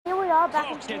back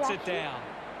Cox into the gets it action. down.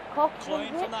 Cox Clean wins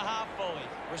from it. the half volley.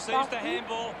 Receives the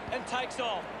handball and takes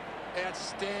off.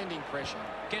 Outstanding pressure.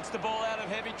 Gets the ball out of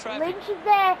heavy traffic. Lynch is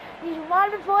there. He's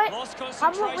running for it. Lost Hamlet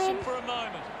concentration wins. for a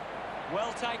moment.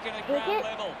 Well taken at Kick ground it.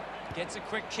 level. Gets a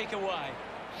quick kick away.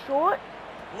 Short.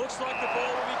 Looks like the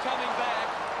ball will be coming back.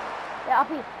 Yeah, up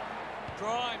here.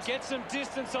 Grimes gets some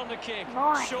distance on the kick.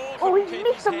 Nice. Shaw Oh, couldn't he's keep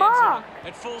missed his the hands on mark. it.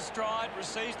 At full stride,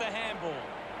 receives the handball.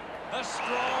 A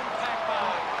strong pack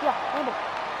mark. Yeah, handle.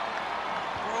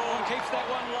 Braun keeps that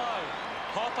one low.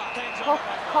 Hopper hangs on Cox,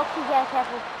 the back. Cox is there,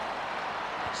 careful.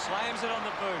 Slams it on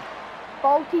the boot.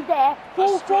 Bolty's there.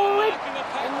 Full A strong forward. mark in the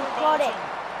pack And for he's got it. Bolton.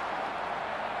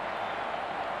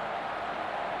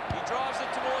 He drives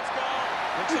it towards goal.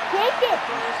 Looks He like kicked it.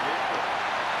 through.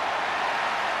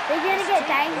 They're going to get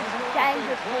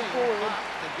dangerous full forward.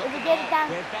 If we get it down,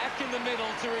 They're back in the middle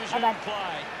to resume Okay.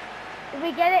 play.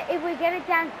 if we get it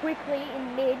down quickly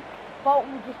in mid,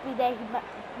 Bolton will just be there.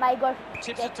 He may go.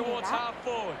 Tips it towards half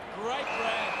forward. Great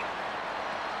grab.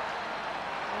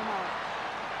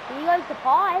 Here goes the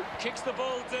five. Kicks the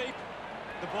ball deep.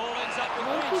 The ball ends up with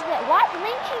Lynch is Lynch. there. What?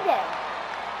 Lynch is there.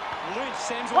 Lynch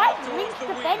sends one What? up towards Lynch the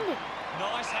wing. defending.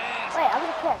 Nice hands. Wait, I'm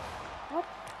gonna check. What?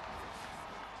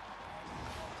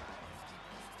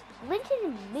 Lynch is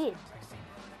in mid.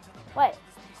 Wait.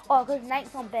 Oh, because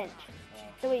Nate's on bench.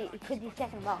 So he could be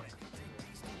second mark.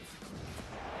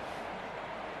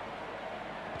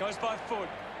 Goes by foot.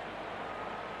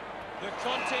 The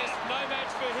contest, no match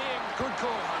for him. Good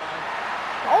call, Hutto.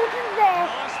 Bolton's there.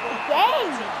 Nice one. Again.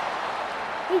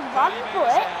 He's running for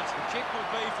it. Out. The kick will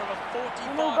be from a 45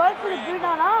 And he'll go for the boot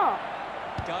on arm.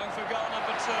 Going for goal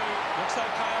number 2. Looks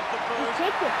okay off the He boot.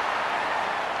 kicked it.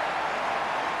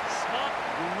 Smart.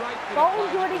 Great bit of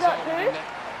Bolton's play already to got resolve two. in that.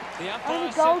 The Only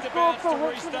umpire goal set the scored bounce for to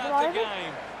Richmond restart Rovers. the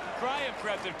game. Graham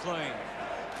grabbed it clean.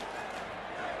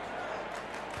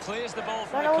 Clears the ball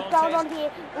from Don't know the what's going on contest.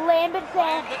 here. Lambert's there.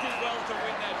 Lambert did well to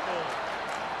win that ball.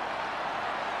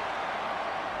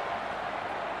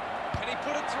 Can he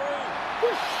put it through? He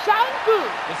shanked it.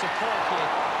 It's a poor kick,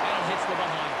 and it hits the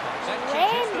behind post. That kick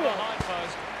hits the behind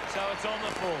post, so it's on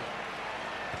the full.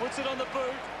 Puts it on the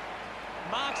boot.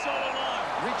 Marks all alone.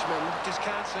 Richmond just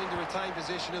can't seem to retain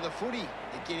possession of the footy.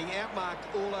 They're getting outmarked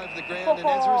all over the ground and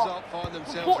as a result find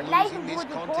themselves losing this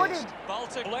contest.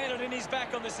 Bolter landed in his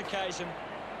back on this occasion.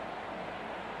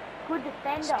 Good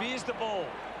defender. Spears the ball.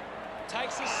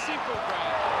 Takes a simple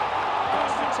grab.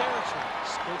 Goes for territory.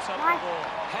 Scoops up the ball.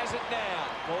 Has it now.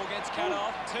 Ball gets cut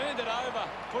off. Turned it over.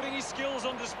 Putting his skills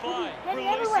on display. Getting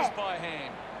Releases everywhere. by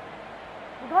hand.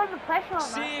 We got the pressure on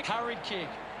that. Sick hurried kick.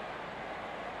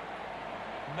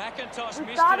 McIntosh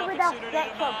We missed an started with our opportunity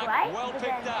set to shot, mark. right? Well But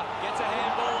picked then up. Gets a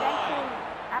handball Eventually,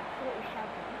 away. absolutely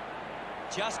shanked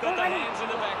it. Just got the hands in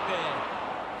the back there.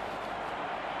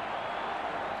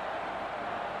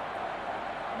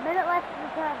 A minute left in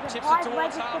the term. The Chips it Pies towards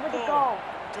register half with the forward. goal.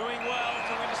 Doing well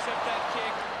to intercept that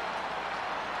kick.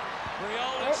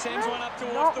 Riola sends one up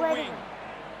towards Not the letting wing. him.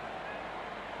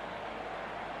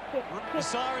 Kick, The kick.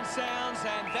 siren sounds,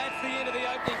 and that's the end of the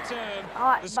opening term. All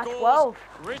right, The by scores, 12.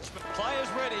 Richmond players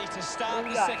ready to start Here we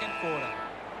the go. second quarter.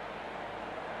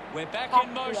 We're back Pass in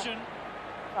it to motion.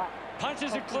 Right.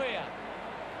 Punches it clear.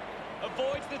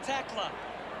 Avoids the tackler.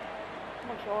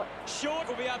 Come on, short. Short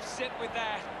will be upset with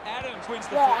that. Adams wins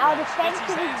the Yeah, foot our race. defense Gets his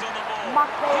is hands on the ball. much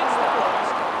better Hits the than the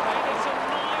post. And it's a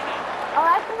minor.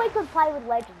 I reckon we could play with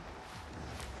legends.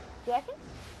 Do you reckon?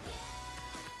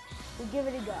 We'll give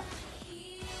it a go.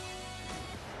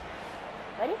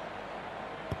 Ready?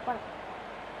 One.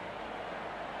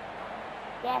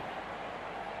 Yes.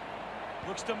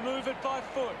 Looks to move it by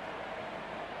foot.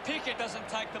 Pickett doesn't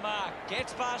take the mark.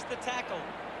 Gets past the tackle.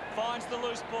 Finds the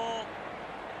loose ball.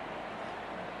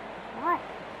 Nice.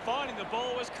 Finding the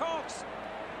ball was Cox.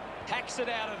 Hacks it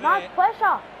out of Nice there.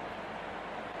 pressure.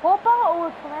 Hopper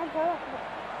or Clemente?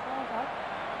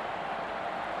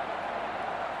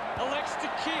 Elects to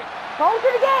kick. Holds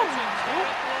it again.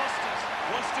 Lost it.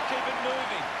 Wants to keep it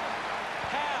moving.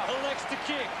 Howe elects to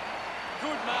kick.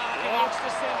 Good mark and looks to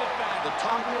send it back. The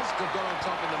Tigers have got on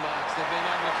top in the marks. They've been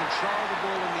able to control the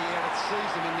ball in the air. It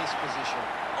sees them in this position.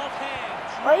 Off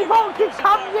hands. Reebok just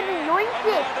comes in and yoinks And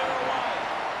it. now they're away.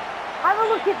 Have a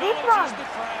look at this Acknowledges run. the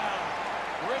crowd.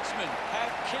 Richmond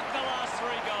have kicked the last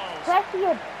 3 goals.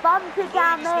 Prestia bumps it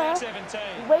down Lead is now there. 17.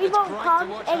 It's Reebok great to comes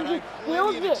watch, and Hutto. he steals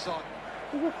Plenty of it. excitement.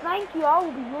 He says, thank you, I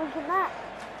will be using that.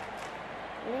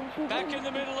 Back in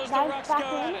the middle as the Nice Rucks go back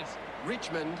at in. it.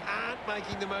 Richmond aren't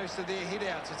making the most of their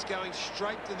hit-outs. It's going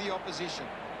straight to the opposition.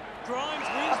 Grimes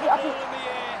wins the ball in the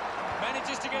air.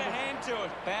 Manages to get a hand to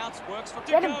it. Bounce works for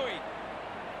Get him. Tagoe.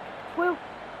 Woo.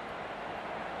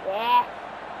 Yeah.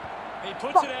 He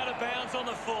puts it out of bounds on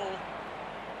the full.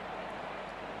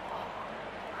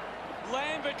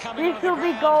 Lambert coming This on the will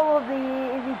be ground. goal of the year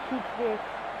if he kicks this.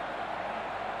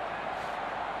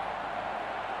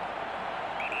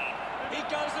 He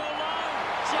goes it alone.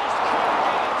 Just couldn't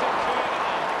get it to Kerner.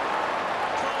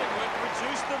 Collingwood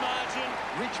reduced the margin.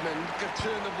 Richmond could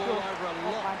turn the ball over a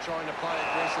lot trying to play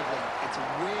aggressively. It's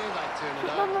where they turn it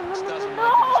over. Just doesn't make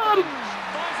it as dangerous.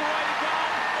 Finds a way to go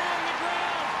along the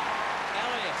ground.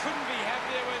 Elliott couldn't be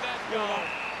happier with that goal.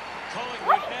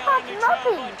 Collingwood now in the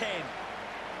trail by 10.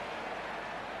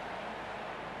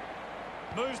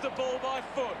 Moves the ball by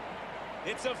foot.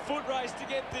 It's a foot race to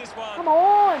get this one. Come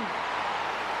on.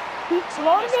 He's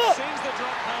slotted it. Sends the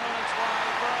drop punt on its way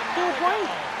for another goal.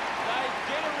 They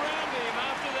get around him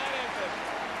after that effort.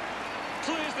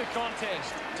 Clears the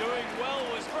contest. Doing well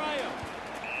was Graham.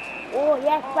 Oh,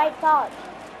 yes, great touch.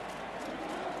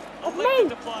 It's me.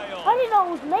 To play on. I didn't know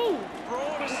it was me.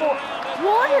 Broad is What surrounded.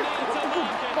 is He needs it's a a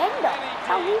good marker, defender? and he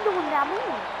How did. he doing that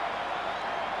move?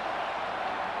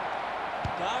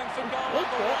 Going for goal It's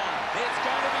number it. one. It's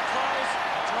going to be close.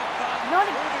 A drop punt Not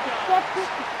through the goal.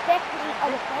 expecting a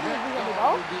defender to be able to That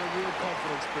go. would be a real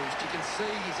confidence boost. You can see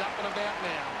he's up and about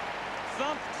now.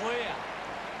 Thump clear.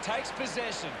 Takes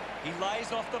possession. He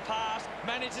lays off the pass.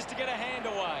 Manages to get a hand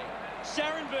away.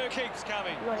 Scharenberg keeps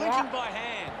coming. Look at Linking that. by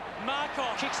hand.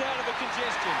 Markov kicks out of the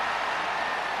congestion.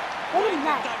 Look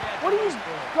at that. What are you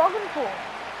jogging for?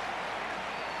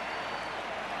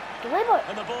 Deliver.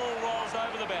 And the ball rolls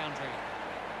over the boundary.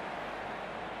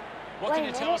 What can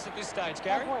you tell us at this stage,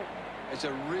 Gary? It's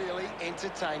a really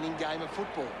entertaining game of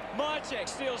football. Mychek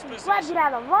steals Grabs possession. it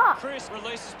out of luck. Chris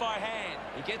releases by hand.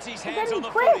 He gets his But hands then on he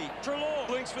the quit. footy. Trelaw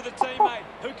blinks for the teammate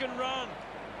who can run.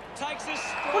 Takes a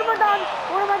What am I done?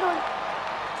 What am I doing?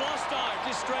 Flostone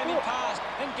just straining Yeah. past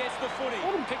and gets the footy.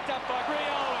 Get him. Picked up by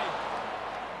Rioli.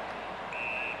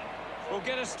 We'll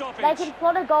get a They stoppage. can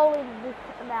slot a goal in this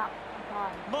amount of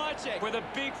time. Mychek with a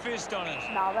big fist on it.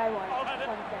 No, they won't. Oh, 20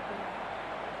 seconds.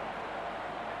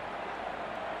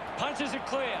 Punches it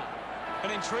clear.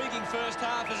 An intriguing first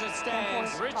half as it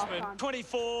stands. points, Richmond, half time.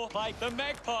 24. Play the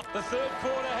Magpie. The third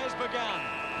quarter has begun.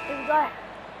 Here we go.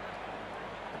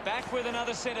 Back with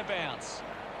another centre bounce.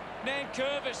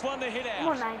 Nankervis won the hit Come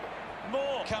on, out. man.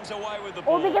 Moore comes away with the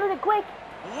Oh, ball. they're getting it quick.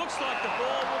 Looks like the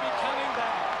ball will be coming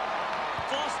back.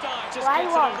 Flostone just Right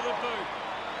gets it one. over the boot.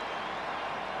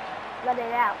 Let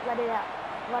it out. Let it out.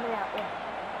 Let it out. Yeah.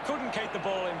 Couldn't keep the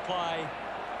ball in play.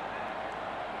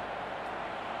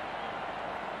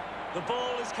 The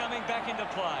ball is coming back into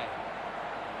play.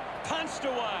 Punched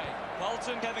away.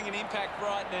 Bolton having an impact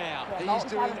right now. Yeah, He's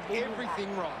Bolton's doing having a big everything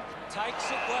right.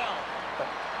 Takes it well.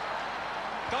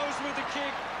 Goes with the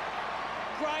kick.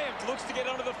 Graham looks to get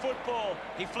onto the football.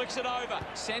 He flicks it over.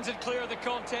 Sends it clear of the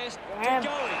contest. Damn. To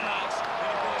Goey marks in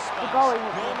a bit of space. Goey.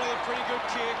 Normally a pretty good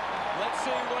kick. Let's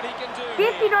see what he can do 50,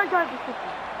 here. don't go to 50.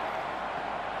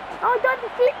 Oh, don't to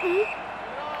 50.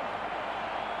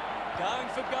 Going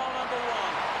for goal number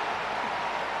one.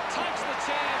 Takes the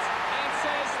chance and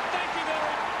says, thank you very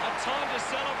much. A time to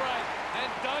celebrate. And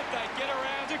don't they get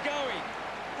around to Goey.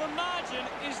 The margin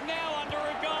is now under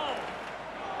a goal.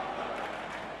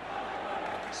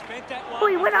 Spent that one. Oh,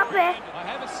 he went up there. beforehand. I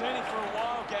haven't seen him for a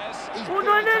while, Gaz. He's Oh,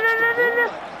 no, barely no, no, touched no, the no, no.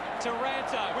 ball, mate.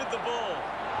 Taranto with the ball.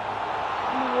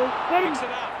 Get him. Picks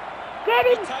it up. Get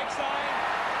He him. takes aim.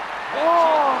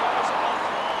 Oh. Goes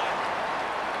offline.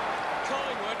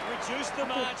 Collingwood reduced the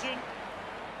margin.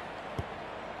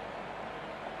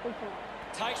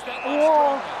 Takes that one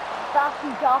Oh, stronger.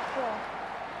 Dusty Doctor.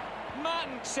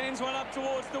 Martin sends one up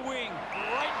towards the wing.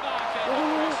 Great mark out of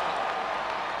Ooh. pressure.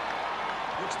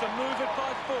 Looks to move it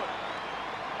by foot.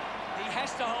 He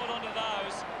has to hold on to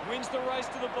those. Wins the race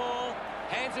to the ball.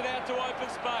 Hands it out to open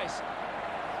space.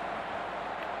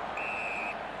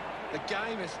 The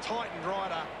game has tightened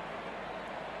right up.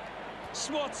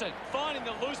 Swatson finding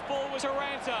the loose ball with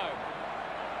Taranto.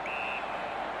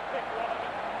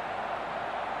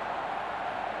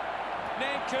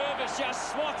 Nankervis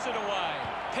just swats it away.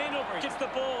 Pendlebury gets the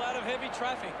ball out of heavy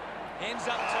traffic. Ends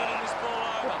up turning this ball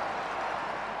over.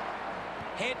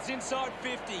 Heads inside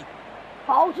 50.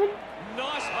 Bolton.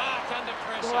 Nice mark under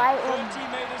pressure. Great 30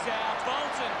 one. metres out.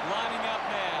 Bolton lining up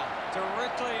now.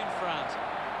 Directly in front.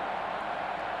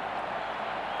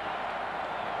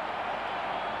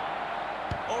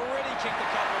 Already kicked a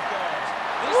couple of goals.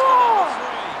 This for Whoa. number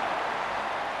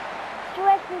 3.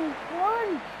 Stretch in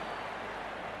front.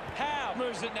 Howe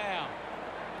moves it now.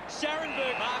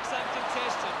 Scharenberg marks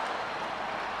uncontested.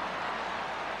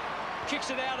 Kicks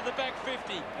it out of the back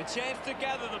 50. A chance to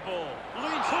gather the ball.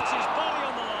 Lynch puts his body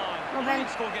on the line. No Ben.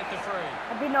 Leeds will get the free.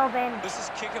 I did no Ben. This is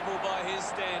kickable by his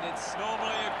standards.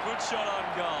 Normally a good shot on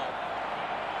goal.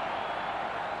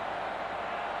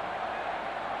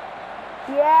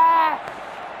 Yeah.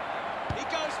 He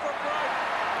goes for broke.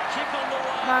 Kick on the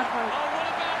way. Nice Oh, one. what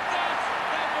about that?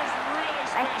 That was really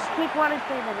I special. keep wanting to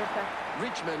say that it's a...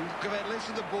 Richmond have had less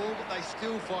of the ball, but they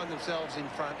still find themselves in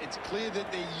front. It's clear that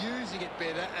they're using it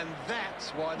better, and that's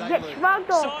why they Get lose.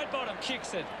 shrugged off. Side bottom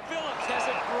kicks it. Phillips has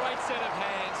a great set of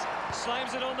hands.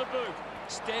 Slams it on the boot.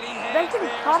 Steady hands They can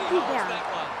there as pump he it holds down. that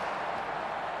one.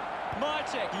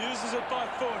 Mychek uses it by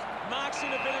foot. Marks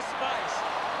in a bit of space.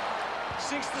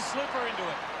 Sinks the slipper into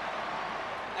it.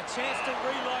 A chance to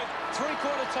reload.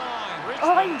 Three-quarter time.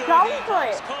 Oh, Richmond he's 30 going for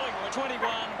it. Collingwood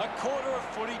 21. A quarter of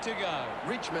footy to go.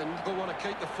 Richmond will want to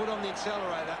keep the foot on the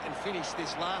accelerator and finish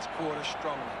this last quarter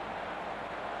strongly.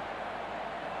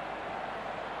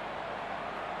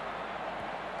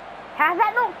 How's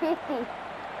that not 50?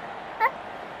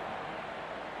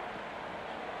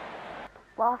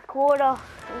 Last quarter.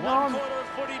 Is One on. quarter of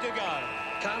footy to go.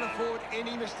 Can't afford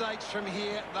any mistakes from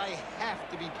here. They have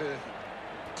to be perfect.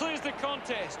 Clears the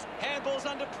contest. Handball's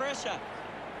under pressure.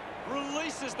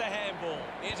 Releases the handball.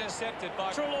 Intercepted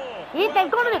by Treloar. Yeah, they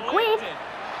got it quick. collected.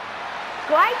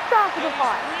 Great start for the He's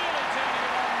fight. really turning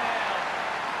it on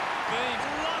now. Beams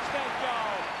loves that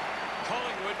goal.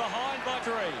 Collingwood behind by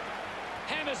 3.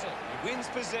 Hammers it. He wins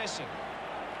possession.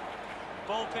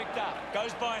 Ball picked up.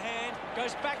 Goes by hand.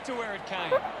 Goes back to where it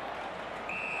came.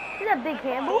 Isn't that big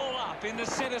handball? Ball up in the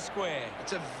centre square.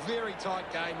 It's a very tight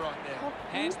game right now.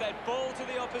 Hands that ball to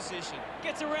the opposition.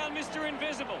 Gets around Mr.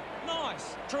 Invisible.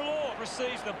 Nice. Treloar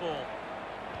receives the ball.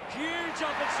 Huge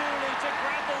opportunity to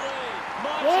grab the lead.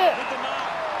 Mychek with the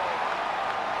mark.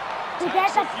 To Takes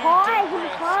get the a few prize deep in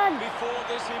breaths front. before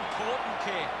this important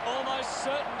kick. Almost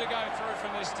certain to go through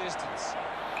from this distance.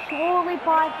 Surely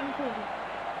 5 from 2.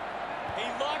 He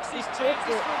likes his He chances takes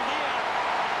it. from here.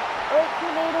 It's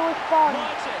you need to respond.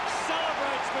 Mychek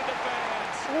celebrates with the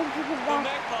fans. Lynch is The back.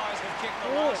 Magpies have kicked the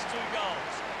Yeah. last 2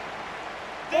 goals.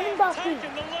 Get him They've back in.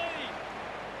 taken the lead.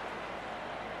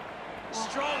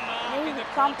 Strong mark Need in the to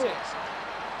thump it. contest.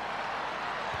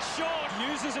 Short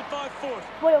uses it by foot.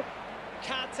 Well,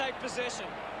 Can't take possession.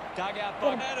 Dug out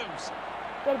by Get him. Adams.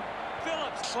 get him.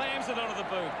 Phillips slams it onto the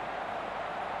boot.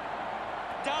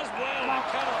 Does well Nice. to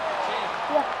cut off the kick.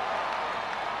 Yeah.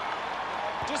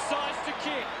 Decides to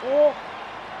kick. Oh,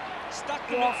 Stuck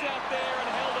the Yeah. mitts out there and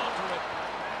held onto it.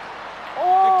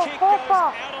 oh, The kick goes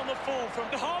Hopper. out on the full from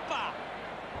Hopper.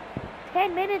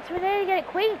 10 minutes, we need to get it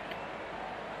quick.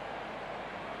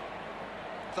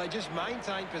 If they just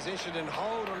maintain possession and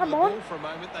hold on to Come the on. ball for a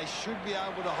moment, they should be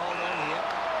able to hold on here.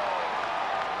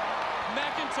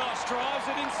 McIntosh drives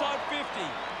it inside 50.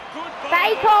 Good ball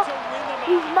Baker. to win the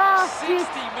He's mark. marked 60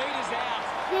 it. metres out.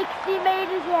 60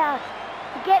 metres out.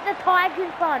 To get the Tigers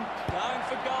in front. Going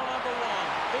for goal number 1.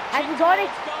 The Has kick he got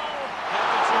it? towards goal. No.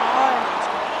 Offline.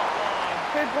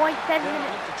 2.7 They'll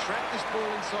minutes. look to trap this ball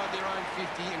inside their own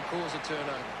 50 and cause a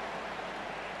turnover.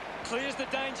 Clears the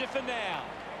danger for now.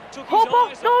 Took his Hopper,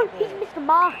 eyes no, off the he's ball. missed the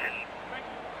mark.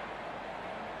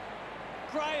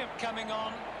 Graham coming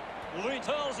on. Lynch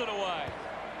hurls it away.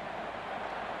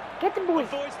 Get the boys.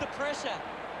 Avoids the pressure.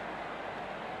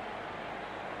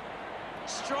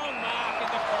 Strong mark in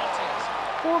the contest.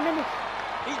 4 minutes.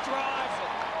 He drives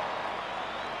it.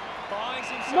 Finds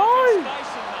himself No. in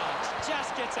space and marks.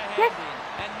 Just gets a hand Yes.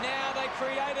 in. And now they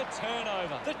create a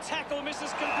turnover. The tackle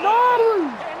misses completely. No!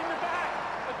 Hand in the back.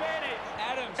 Advantage.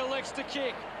 Adams collects the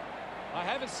kick. I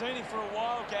haven't seen him for a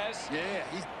while, Gaz. Yeah,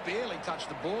 he's barely touched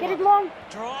the ball. Get it up. long,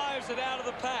 Drives it out of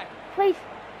the pack. please.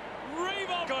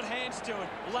 Reebok got hands to it.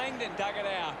 Langdon dug it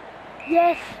out.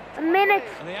 Yes, a minute.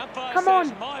 And the umpire Come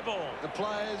says on. my ball. The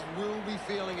players will be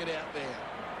feeling it out there.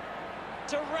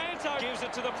 Taranto gives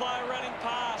it to the player running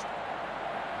past.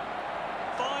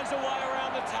 Finds a way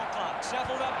around the tackler.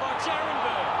 Shuffled up by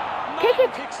Jarenberg. Kick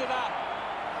it. Picks it up.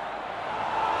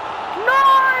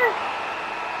 No!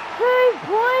 2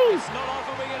 points. It's not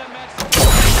often we get a match.